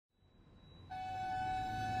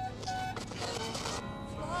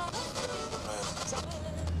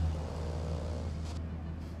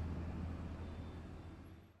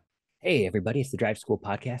Hey everybody, it's the Drive School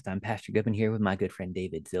Podcast. I'm Pastor Goodman here with my good friend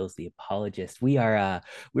David Zilz, the apologist. We're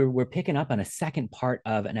picking up on a second part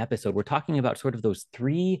of an episode. We're talking about sort of those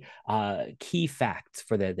three key facts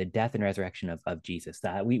for the death and resurrection of Jesus.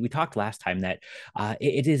 We talked last time that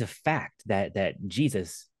it is a fact that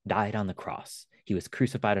Jesus died on the cross. He was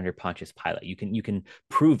crucified under Pontius Pilate. You can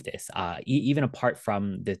prove this, even apart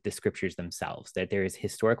from the scriptures themselves. That there is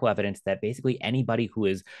historical evidence that basically anybody who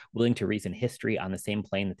is willing to reason history on the same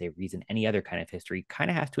plane that they reason any other kind of history kind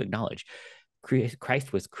of has to acknowledge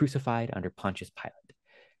Christ was crucified under Pontius Pilate.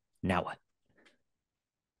 Now what?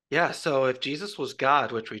 Yeah, so if Jesus was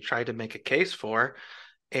God, which we tried to make a case for,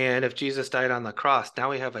 and if Jesus died on the cross, now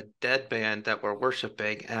we have a dead man that we're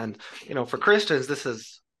worshiping. And, for Christians, this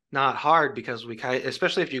is not hard because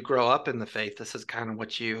especially if you grow up in the faith, this is kind of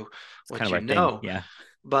what you It's kind what of you our thing. know. Yeah.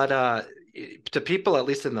 But to people, at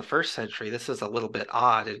least in the first century, this is a little bit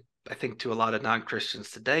odd. I think to a lot of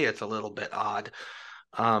non-Christians today, it's a little bit odd.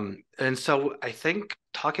 And so I think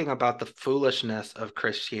talking about the foolishness of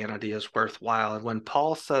Christianity is worthwhile. And when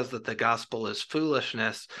Paul says that the gospel is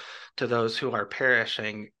foolishness to those who are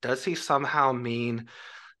perishing, does he somehow mean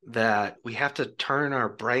that we have to turn our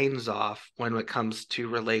brains off when it comes to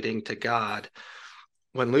relating to God?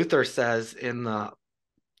 When Luther says in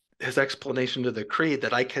his explanation to the creed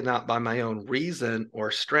that I cannot by my own reason or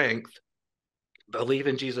strength believe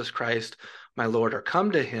in Jesus Christ, my Lord, or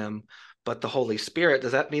come to him, but the Holy Spirit,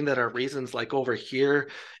 does that mean that our reason's like over here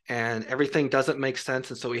and everything doesn't make sense?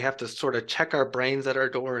 And so we have to sort of check our brains at our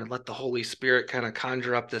door and let the Holy Spirit kind of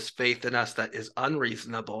conjure up this faith in us that is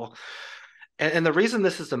unreasonable. And the reason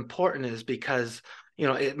this is important is because,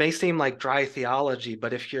 it may seem like dry theology,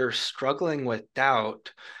 but if you're struggling with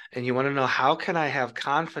doubt and you want to know how can I have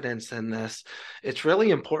confidence in this, it's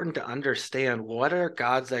really important to understand what are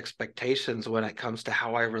God's expectations when it comes to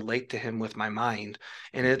how I relate to him with my mind.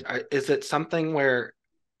 And is it something where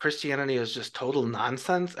Christianity is just total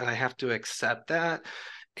nonsense and I have to accept that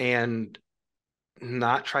and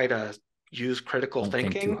not try to use critical Don't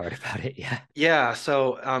think too thinking? hard about it. Yeah. Yeah,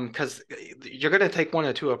 so because you're going to take one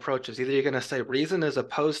of two approaches. Either you're going to say reason is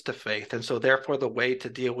opposed to faith, and so therefore the way to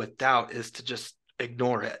deal with doubt is to just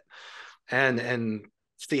ignore it and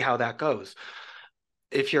see how that goes.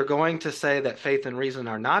 If you're going to say that faith and reason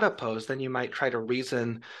are not opposed, then you might try to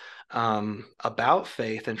reason about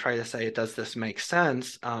faith and try to say, does this make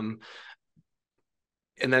sense?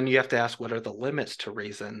 And then you have to ask what are the limits to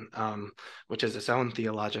reason, which is its own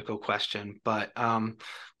theological question. But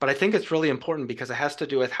I think it's really important because it has to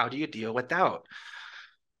do with how do you deal with doubt.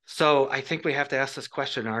 So I think we have to ask this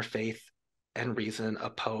question: are faith and reason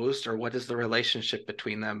opposed, or what is the relationship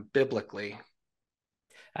between them biblically?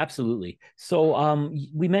 Absolutely. So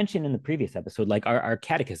we mentioned in the previous episode, like our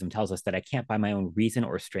catechism tells us that I can't by my own reason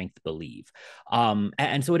or strength believe.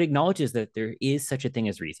 And so it acknowledges that there is such a thing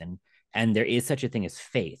as reason and there is such a thing as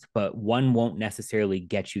faith, but one won't necessarily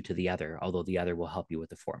get you to the other, although the other will help you with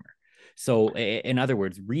the former. So in other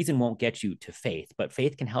words, reason won't get you to faith, but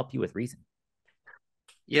faith can help you with reason.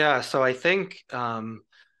 Yeah, so I think I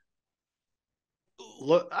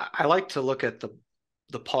like to look at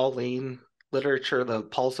the Pauline literature, the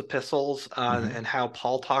Paul's epistles, Mm-hmm. and how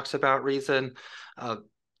Paul talks about reason. Uh,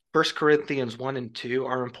 1 Corinthians 1 and 2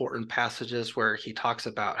 are important passages where he talks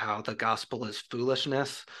about how the gospel is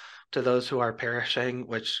foolishness to those who are perishing,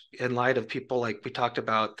 which in light of people like we talked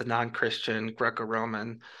about the non-Christian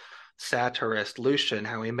Greco-Roman satirist Lucian,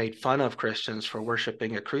 how he made fun of Christians for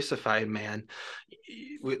worshiping a crucified man.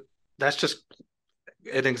 We, that's just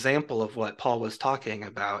an example of what Paul was talking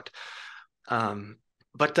about. Um,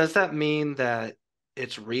 but does that mean that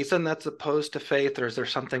it's reason that's opposed to faith, or is there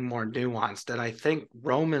something more nuanced? And I think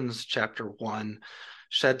Romans chapter 1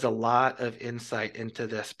 sheds a lot of insight into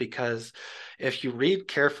this because if you read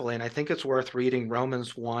carefully, and I think it's worth reading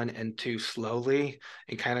Romans 1 and 2 slowly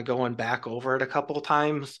and kind of going back over it a couple of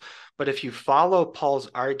times. But if you follow Paul's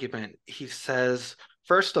argument, he says,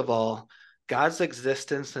 first of all, God's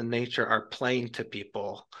existence and nature are plain to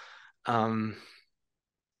people. Um,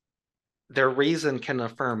 their reason can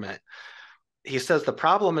affirm it. He says the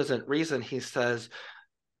problem isn't reason. He says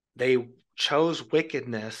they chose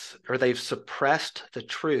wickedness, or they've suppressed the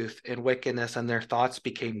truth in wickedness and their thoughts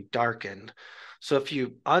became darkened. So if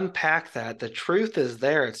you unpack that, the truth is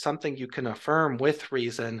there. It's something you can affirm with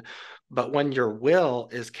reason. But when your will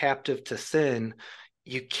is captive to sin,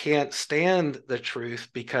 you can't stand the truth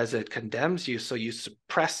because it condemns you. So you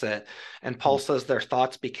suppress it. And Paul says their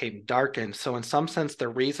thoughts became darkened. So in some sense, their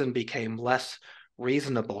reason became less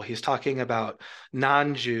reasonable. He's talking about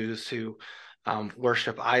non-Jews who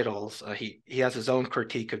worship idols. He has his own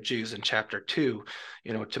critique of Jews in chapter 2,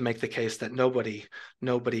 to make the case that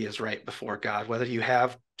nobody is right before God, whether you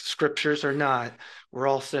have scriptures or not. We're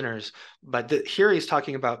all sinners. But here he's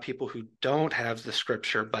talking about people who don't have the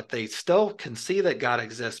scripture, but they still can see that God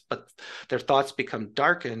exists, but their thoughts become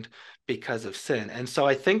darkened because of sin. And so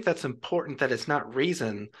I think that's important, that it's not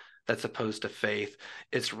reason that's opposed to faith.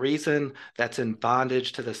 It's reason that's in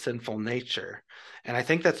bondage to the sinful nature. And I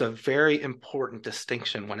think that's a very important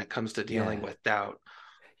distinction when it comes to dealing Yeah. with doubt.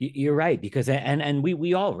 You're right, because and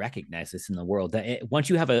we all recognize this in the world that once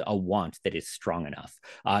you have a want that is strong enough,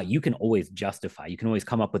 you can always justify. You can always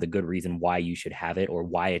come up with a good reason why you should have it or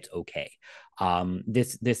why it's okay.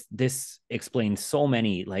 This explains so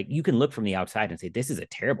many. Like, you can look from the outside and say this is a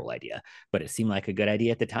terrible idea, but it seemed like a good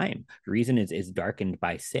idea at the time. Reason is darkened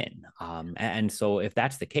by sin, and so if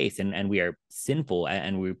that's the case, and we are sinful,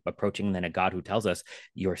 and we're approaching then a God who tells us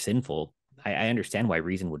you're sinful, I understand why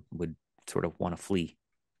reason would sort of want to flee.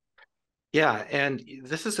 Yeah, and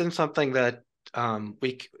this isn't something that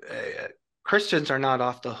we Christians are not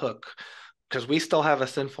off the hook, because we still have a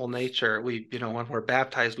sinful nature. When we're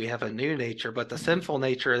baptized, we have a new nature, but the sinful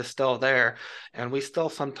nature is still there, and we still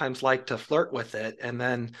sometimes like to flirt with it, and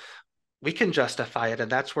then we can justify it. And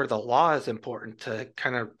that's where the law is important, to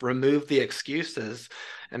kind of remove the excuses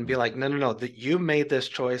and be like, no, no, no, that you made this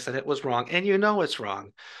choice and it was wrong, and it's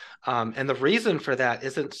wrong. And the reason for that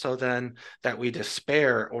isn't so then that we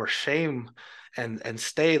despair or shame and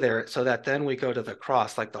stay there, so that then we go to the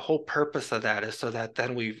cross. Like, the whole purpose of that is so that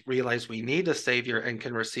then we realize we need a savior and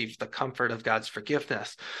can receive the comfort of God's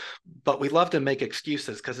forgiveness. But we love to make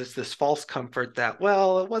excuses, because it's this false comfort that,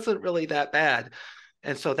 well, it wasn't really that bad.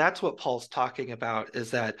 And so that's what Paul's talking about,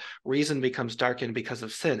 is that reason becomes darkened because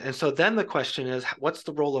of sin. And so then the question is, what's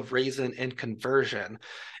the role of reason in conversion?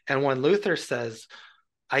 And when Luther says,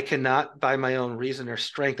 I cannot by my own reason or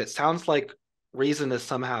strength, it sounds like reason is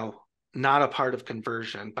somehow not a part of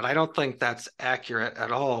conversion, but I don't think that's accurate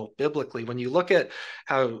at all biblically. When you look at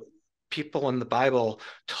how people in the Bible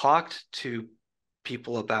talked to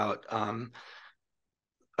people about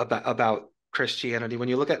Christianity, when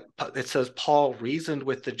you look at it, says Paul reasoned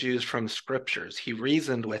with the Jews from scriptures. He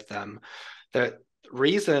reasoned with them. That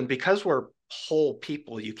reason, because we're whole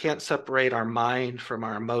people, you can't separate our mind from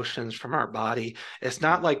our emotions, from our body. It's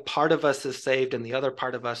not like part of us is saved and the other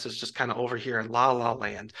part of us is just kind of over here in la la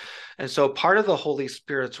land. And so part of the Holy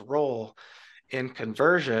Spirit's role in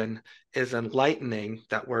conversion is enlightening,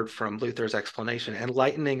 that word from Luther's explanation,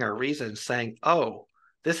 enlightening our reason, saying, oh,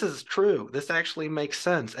 this is true. This actually makes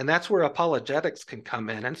sense. And that's where apologetics can come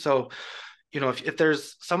in. And so, if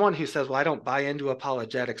there's someone who says, well, I don't buy into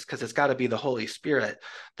apologetics because it's got to be the Holy Spirit,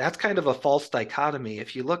 that's kind of a false dichotomy.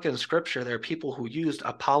 If you look in scripture, there are people who used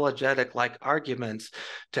apologetic like arguments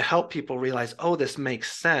to help people realize, oh, this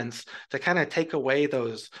makes sense, to kind of take away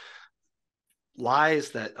those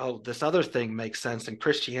lies that, oh, this other thing makes sense and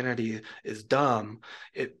Christianity is dumb.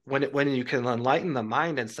 When you can enlighten the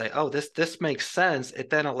mind and say, oh, this makes sense, it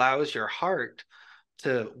then allows your heart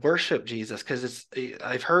to worship Jesus. Because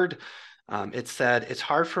I've heard it said, it's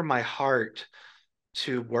hard for my heart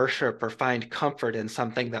to worship or find comfort in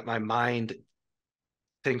something that my mind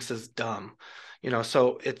thinks is dumb.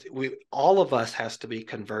 So we all of us has to be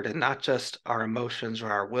converted, not just our emotions or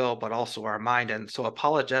our will, but also our mind. And so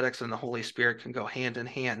apologetics and the Holy Spirit can go hand in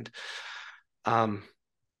hand. So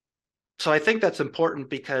I think that's important,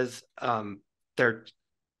 because when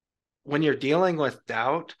you're dealing with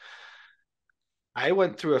doubt, I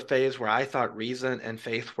went through a phase where I thought reason and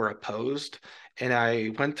faith were opposed, and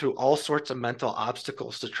I went through all sorts of mental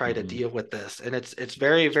obstacles to try to deal with this. And it's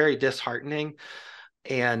very, very disheartening.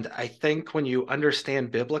 And I think when you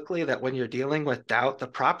understand biblically that when you're dealing with doubt, the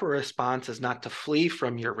proper response is not to flee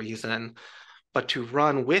from your reason, but to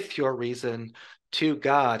run with your reason to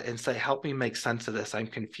God and say, help me make sense of this. I'm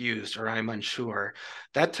confused or I'm unsure.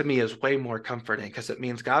 That to me is way more comforting, because it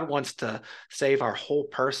means God wants to save our whole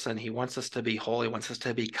person. He wants us to be holy, wants us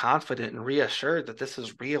to be confident and reassured that this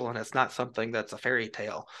is real and it's not something that's a fairy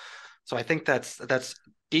tale. So I think that's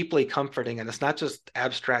deeply comforting, and it's not just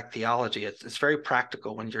abstract theology. It's very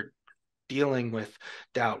practical when you're dealing with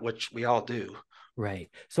doubt, which we all do. Right.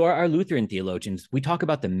 So our Lutheran theologians, we talk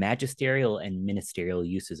about the magisterial and ministerial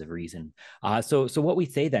uses of reason. So what we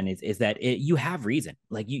say then is that you have reason,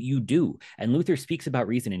 like you do. And Luther speaks about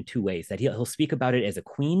reason in two ways: that he'll speak about it as a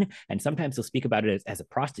queen, and sometimes he'll speak about it as a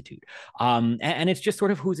prostitute. And it's just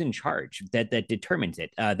sort of who's in charge that determines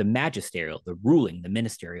it. The magisterial, the ruling; the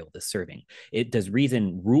ministerial, the serving. Does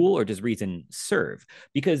reason rule or does reason serve?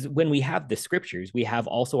 Because when we have the scriptures, we have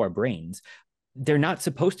also our brains. They're not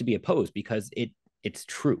supposed to be opposed, because it's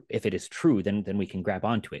true. If it is true, then we can grab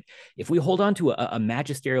onto it. If we hold on to a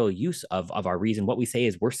magisterial use of our reason, what we say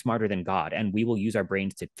is we're smarter than God, and we will use our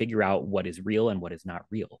brains to figure out what is real and what is not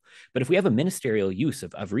real. But if we have a ministerial use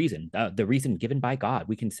of reason, the reason given by God,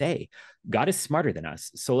 we can say God is smarter than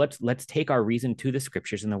us. So let's take our reason to the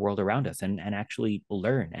scriptures and the world around us, and actually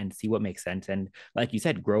learn and see what makes sense. And like you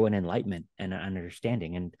said, grow in enlightenment and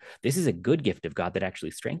understanding. And this is a good gift of God that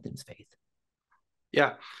actually strengthens faith.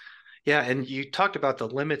 Yeah. Yeah, and you talked about the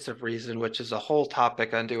limits of reason, which is a whole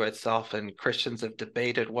topic unto itself, and Christians have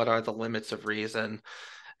debated what are the limits of reason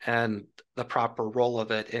and the proper role of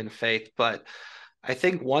it in faith. But I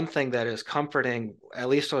think one thing that is comforting, at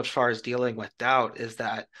least as far as dealing with doubt, is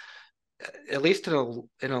that at least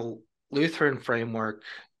in a Lutheran framework,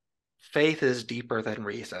 faith is deeper than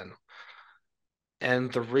reason.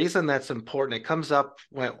 And the reason that's important, it comes up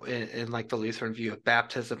in like the Lutheran view of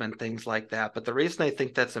baptism and things like that. But the reason I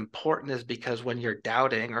think that's important is because when you're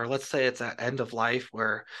doubting, or let's say it's at end of life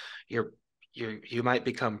where you might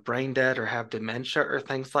become brain dead or have dementia or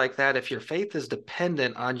things like that. If your faith is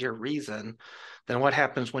dependent on your reason, then what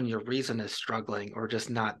happens when your reason is struggling or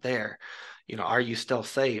just not there? Are you still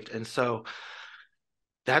saved? And so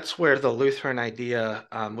that's where the Lutheran idea,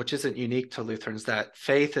 which isn't unique to Lutherans, that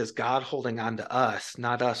faith is God holding on to us,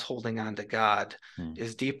 not us holding on to God,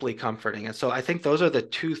 is deeply comforting. And so I think those are the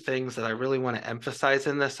two things that I really want to emphasize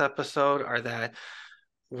in this episode, are that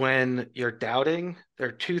when you're doubting, there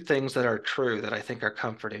are two things that are true that I think are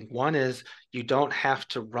comforting. One is you don't have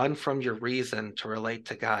to run from your reason to relate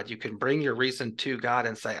to God. You can bring your reason to God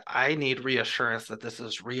and say, I need reassurance that this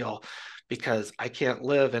is real because I can't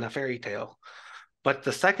live in a fairy tale. But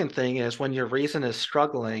the second thing is when your reason is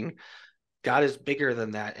struggling, God is bigger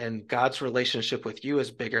than that, and God's relationship with you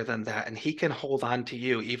is bigger than that, and he can hold on to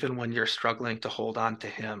you even when you're struggling to hold on to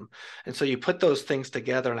him. And so you put those things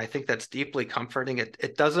together, and I think that's deeply comforting.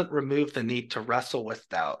 It doesn't remove the need to wrestle with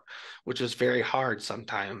doubt, which is very hard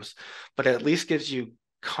sometimes, but it at least gives you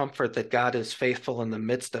comfort that God is faithful in the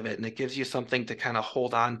midst of it, and it gives you something to kind of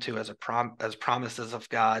hold on to as as promises of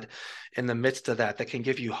God in the midst of that can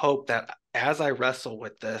give you hope that as I wrestle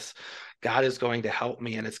with this, God is going to help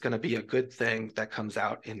me, and it's going to be a good thing that comes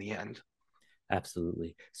out in the end.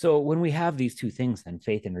 Absolutely. So when we have these two things, then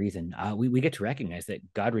faith and reason, we get to recognize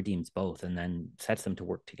that God redeems both and then sets them to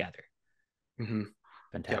work together. Mm-hmm.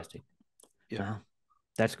 Fantastic. Yep. Wow.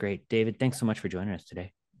 That's great. David, thanks so much for joining us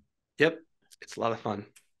today. Yep. It's a lot of fun.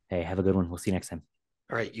 Hey, have a good one. We'll see you next time.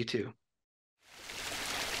 All right. You too.